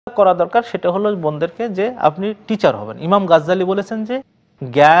করা দরকার সেটা হলো বোনদেরকে যে আপনি টিচার হবেন। ইমাম গাজ্জালি বলেছেন যে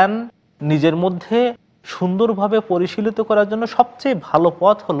জ্ঞান নিজের মধ্যে সুন্দরভাবে পরিশীলিত করার জন্য সবচেয়ে ভালো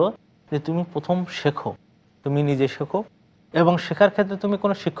পথ হলো যে তুমি প্রথম শেখো, তুমি নিজে শেখো, এবং শেখার ক্ষেত্রে তুমি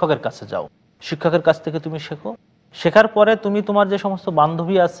কোনো শিক্ষকের কাছে যাও, শিক্ষকের কাছ থেকে তুমি শেখো। শেখার পরে তুমি তোমার যে সমস্ত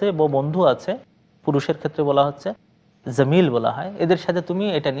বান্ধবী আছে বা বন্ধু আছে, পুরুষের ক্ষেত্রে বলা হচ্ছে জামিল বলা হয়, এদের সাথে তুমি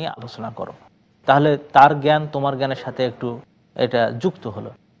এটা নিয়ে আলোচনা করো, তাহলে তার জ্ঞান তোমার জ্ঞানের সাথে একটু এটা যুক্ত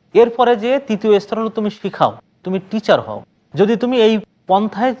হলো। এরপরে যে তৃতীয় স্তর হলো তুমি শিখাও, তুমি টিচার হও। যদি তুমি এই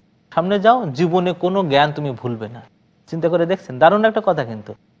পন্থায় সামনে যাও, জীবনে কোনো জ্ঞান তুমি ভুলবে না। চিন্তা করে দেখছেন, দারুণ একটা কথা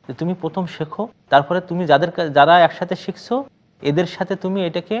কিন্তু, যে তুমি প্রথম শেখো, তারপরে তুমি যারা একসাথে শিখছো এদের সাথে তুমি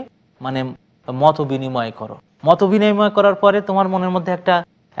এটাকে মানে মত বিনিময় করো। মত বিনিময় করার পরে তোমার মনের মধ্যে একটা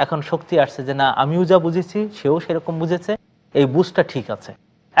এখন শক্তি আসছে যে না, আমিও যা বুঝেছি সেও সেরকম বুঝেছে, এই বুঝটা ঠিক আছে।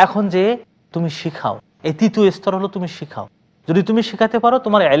 এখন যে তুমি শিখাও, এই তৃতীয় স্তর হলো তুমি শিখাও। যদি তুমি শিখাতে পারো,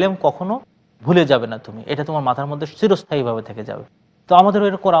 তোমার ইলম কখনো ভুলে যাবে না, তুমি এটা তোমার মাথার মধ্যে চিরস্থায়ীভাবে থেকে যাবে। তো আমাদের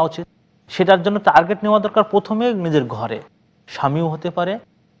এটা করা উচিত। সেটার জন্য টার্গেট নেওয়া দরকার প্রথমে নিজের ঘরে। স্বামীও হতে পারে,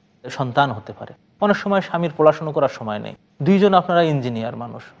 সন্তান হতে পারে। অনেক সময় স্বামীর পড়াশুনো করার সময় নেই, দুইজন আপনারা ইঞ্জিনিয়ার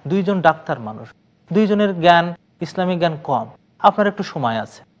মানুষ, দুইজন ডাক্তার মানুষ, দুইজনের জ্ঞান ইসলামিক জ্ঞান কম, আপনার একটু সময়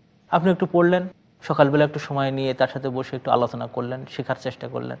আছে, আপনি একটু পড়লেন, সকালবেলা একটু সময় নিয়ে তার সাথে বসে একটু আলোচনা করলেন, শেখার চেষ্টা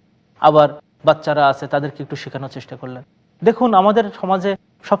করলেন। আবার বাচ্চারা আছে, তাদেরকে একটু শেখানোর চেষ্টা করলেন। দেখুন আমাদের সমাজে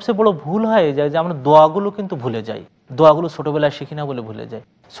সবচেয়ে বড় ভুল হয়ে যায় যে আমরা দোয়াগুলো কিন্তু ভুলে যাই, দোয়াগুলো ছোটবেলায় শিখি না বলে ভুলে যাই।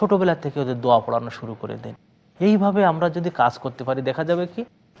 ছোটবেলা থেকে ওদের দোয়া পড়ানো শুরু করে দেন। এইভাবে আমরা যদি কাজ করতে পারি, দেখা যাবে কি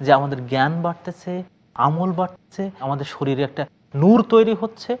যে আমাদের জ্ঞান বাড়তেছে, আমল বাড়তেছে, আমাদের শরীরে একটা নূর তৈরি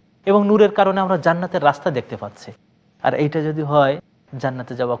হচ্ছে, এবং নূরের কারণে আমরা জান্নাতের রাস্তা দেখতে পাচ্ছি। আর এইটা যদি হয়,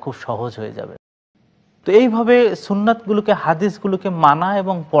 জান্নাতে যাওয়া খুব সহজ হয়ে যাবে। তো এইভাবে সুন্নাতগুলোকে, হাদিসগুলোকে মানা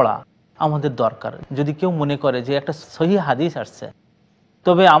এবং পড়া আমাদের দরকার। যদি কেউ মনে করে যে একটা সহিহ হাদিস আসছে,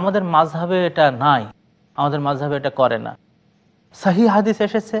 তবে আমাদের মাযহাবে এটা নাই, আমাদের মাযহাবে এটা করে না, সহিহ হাদিস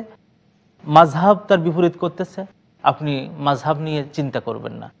এসেছে, মাযহাব তার বিপরীত করতেছে, আপনি মাযহাব নিয়ে চিন্তা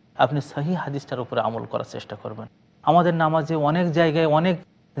করবেন না, আপনি সহিহ হাদিসটার উপরে আমল করার চেষ্টা করবেন। আমাদের নামাজে অনেক জায়গায় অনেক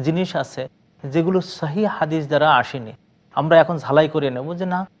জিনিস আছে যেগুলো সহিহ হাদিস দ্বারা আসেনি, আমরা এখন ঝালাই করে নেব যে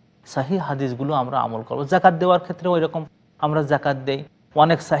না, সহিহ হাদিসগুলো আমরা আমল করব। জাকাত দেওয়ার ক্ষেত্রে ওই রকম আমরা জাকাত দেই,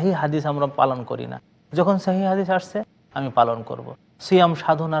 অনেক সহিহ হাদিস আমরা পালন করি না, যখন সহিহ হাদিস আসছে আমি পালন করব। সিয়াম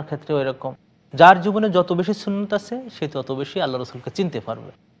সাধনার ক্ষেত্রে ওই রকম, যার জীবনে যত বেশি সুন্নত আছে সে তত বেশি আল্লাহ রসুলকে চিনতে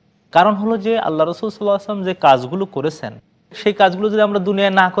পারবে। কারণ হলো যে আল্লাহ রসুল সাল্লাল্লাহু আলাইহি ওয়াসাল্লাম যে কাজগুলো করেছেন, সেই কাজগুলো যদি আমরা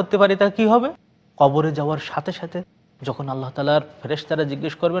দুনিয়ায় না করতে পারি, তা কি হবে? কবরে যাওয়ার সাথে সাথে যখন আল্লাহ তাআলার ফেরেশতারা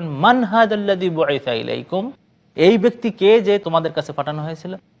জিজ্ঞেস করবেন, মান হাদাল্লাযী বুইসা ইলাইকুম, এই ব্যক্তি কে যে তোমাদের কাছে পাঠানো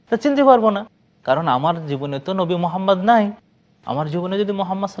হয়েছিল, তা চিনতে পারবো না, কারণ আমার জীবনে তো নবী মুহাম্মদ নাই। আমার জীবনে যদি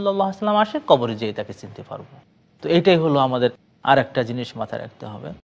মুহাম্মদ সাল্লাল্লাহু আলাইহি ওয়াসাল্লাম আসে, কবরে যেয়ে তাকে চিনতে পারবো। তো এইটাই হলো আমাদের আর একটা জিনিস মাথায় রাখতে হবে।